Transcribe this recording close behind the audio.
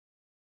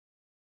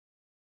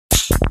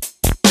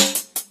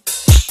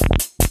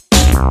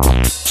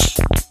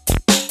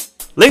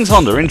Lings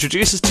Honda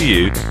introduces to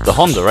you the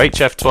Honda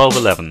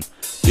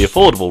HF1211, the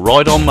affordable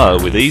ride-on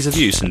mower with ease of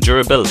use and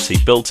durability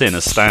built in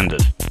as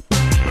standard.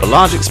 For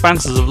large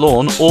expanses of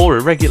lawn or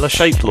irregular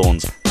shaped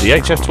lawns, the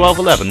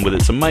HF1211 with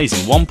its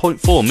amazing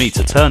 1.4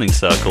 metre turning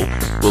circle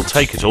will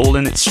take it all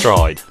in its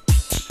stride.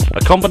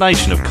 A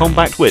combination of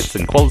compact width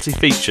and quality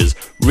features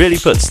really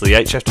puts the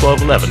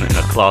HF1211 in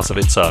a class of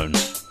its own.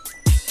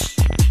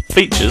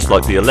 Features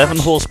like the 11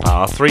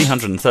 horsepower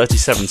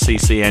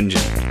 337cc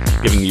engine,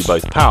 giving you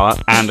both power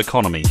and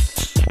economy,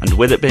 and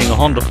with it being a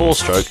Honda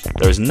 4-stroke,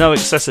 there is no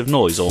excessive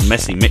noise or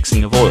messy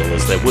mixing of oil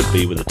as there would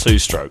be with a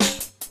 2-stroke.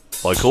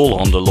 Like all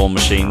Honda lawn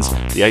machines,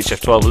 the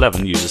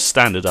HF1211 uses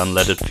standard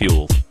unleaded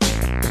fuel.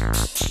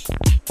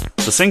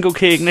 The single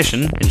key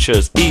ignition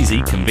ensures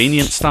easy,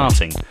 convenient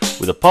starting,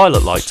 with a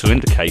pilot light to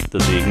indicate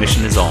that the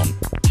ignition is on.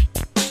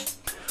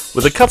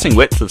 With a cutting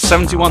width of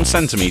 71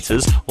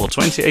 cm or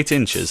 28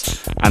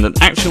 inches and an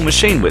actual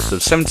machine width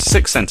of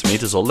 76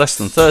 cm or less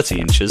than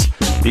 30 inches,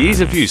 the ease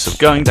of use of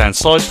going down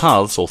side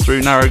paths or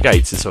through narrow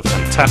gates is a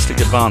fantastic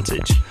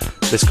advantage.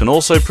 This can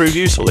also prove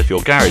useful if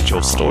your garage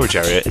or storage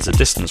area is a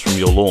distance from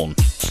your lawn.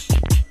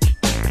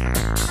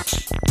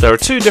 There are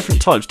two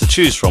different types to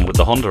choose from with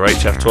the Honda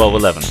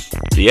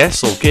HF1211, the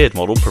S or geared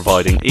model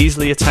providing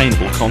easily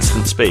attainable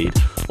constant speed,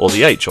 or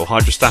the H or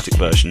hydrostatic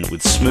version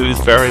with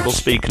smooth variable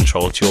speed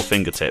control at your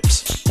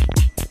fingertips.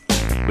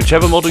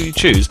 Whichever model you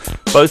choose,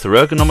 both are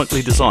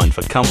ergonomically designed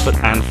for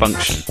comfort and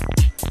function.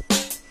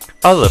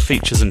 Other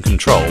features and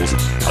controls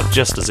are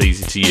just as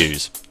easy to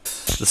use.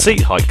 The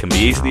seat height can be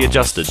easily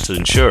adjusted to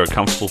ensure a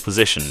comfortable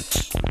position.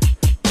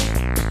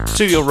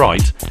 To your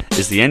right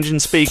is the engine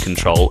speed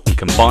control and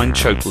combined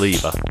choke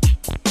lever.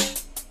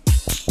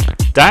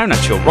 Down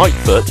at your right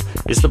foot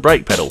is the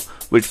brake pedal,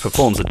 which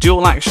performs a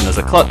dual action as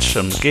a clutch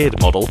on the geared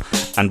model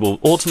and will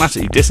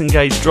automatically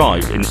disengage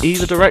drive in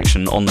either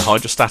direction on the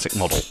hydrostatic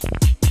model.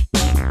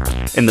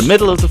 In the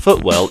middle of the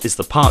footwell is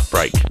the park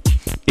brake,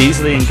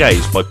 easily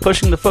engaged by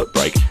pushing the foot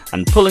brake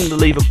and pulling the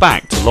lever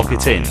back to lock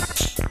it in.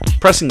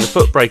 Pressing the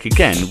foot brake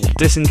again will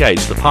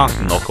disengage the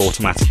parking lock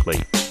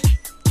automatically.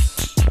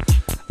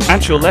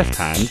 At your left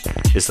hand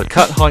is the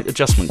cut height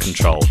adjustment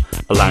control,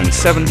 allowing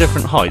 7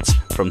 different heights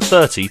from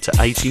 30 to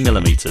 80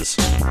 mm.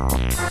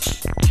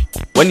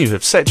 When you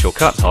have set your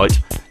cut height,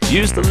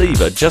 use the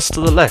lever just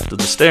to the left of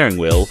the steering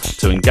wheel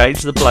to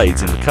engage the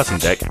blades in the cutting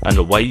deck and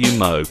away you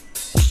mow.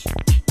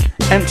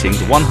 Emptying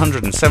the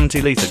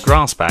 170 litre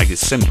grass bag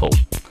is simple.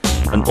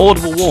 An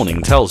audible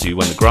warning tells you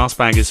when the grass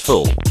bag is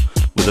full.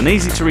 With an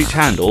easy to reach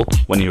handle,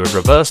 when you have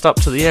reversed up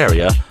to the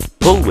area,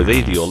 pull with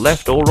either your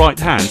left or right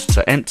hand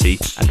to empty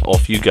and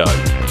off you go.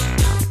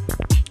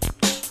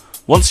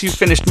 Once you've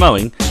finished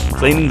mowing,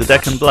 cleaning the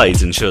deck and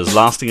blades ensures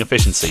lasting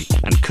efficiency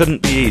and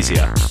couldn't be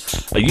easier.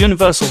 A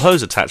universal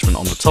hose attachment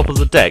on the top of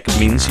the deck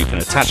means you can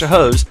attach a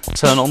hose,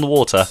 turn on the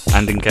water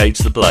and engage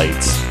the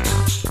blades.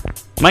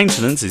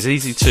 Maintenance is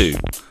easy too,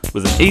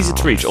 with an easy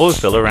to reach oil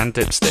filler and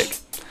dipstick.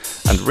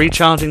 And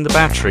recharging the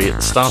battery at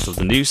the start of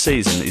the new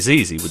season is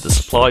easy with the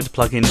supplied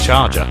plug-in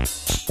charger.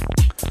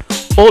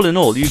 All in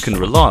all, you can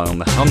rely on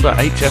the Honda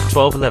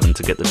HF1211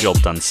 to get the job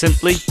done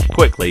simply,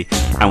 quickly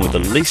and with the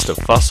least of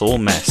fuss or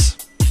mess.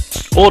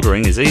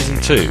 Ordering is easy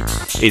too.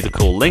 Either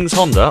call Lings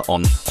Honda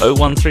on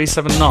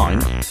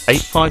 01379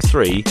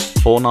 853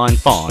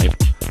 495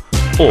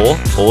 or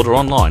order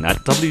online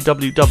at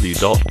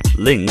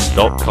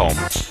www.lings.com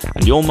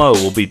and your mower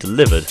will be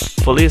delivered,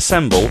 fully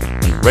assembled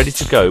and ready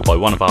to go by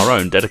one of our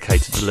own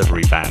dedicated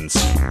delivery vans.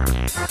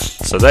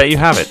 So there you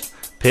have it.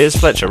 Piers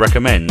Fletcher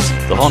recommends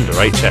the Honda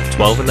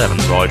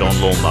HF1211 ride-on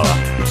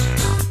lawnmower.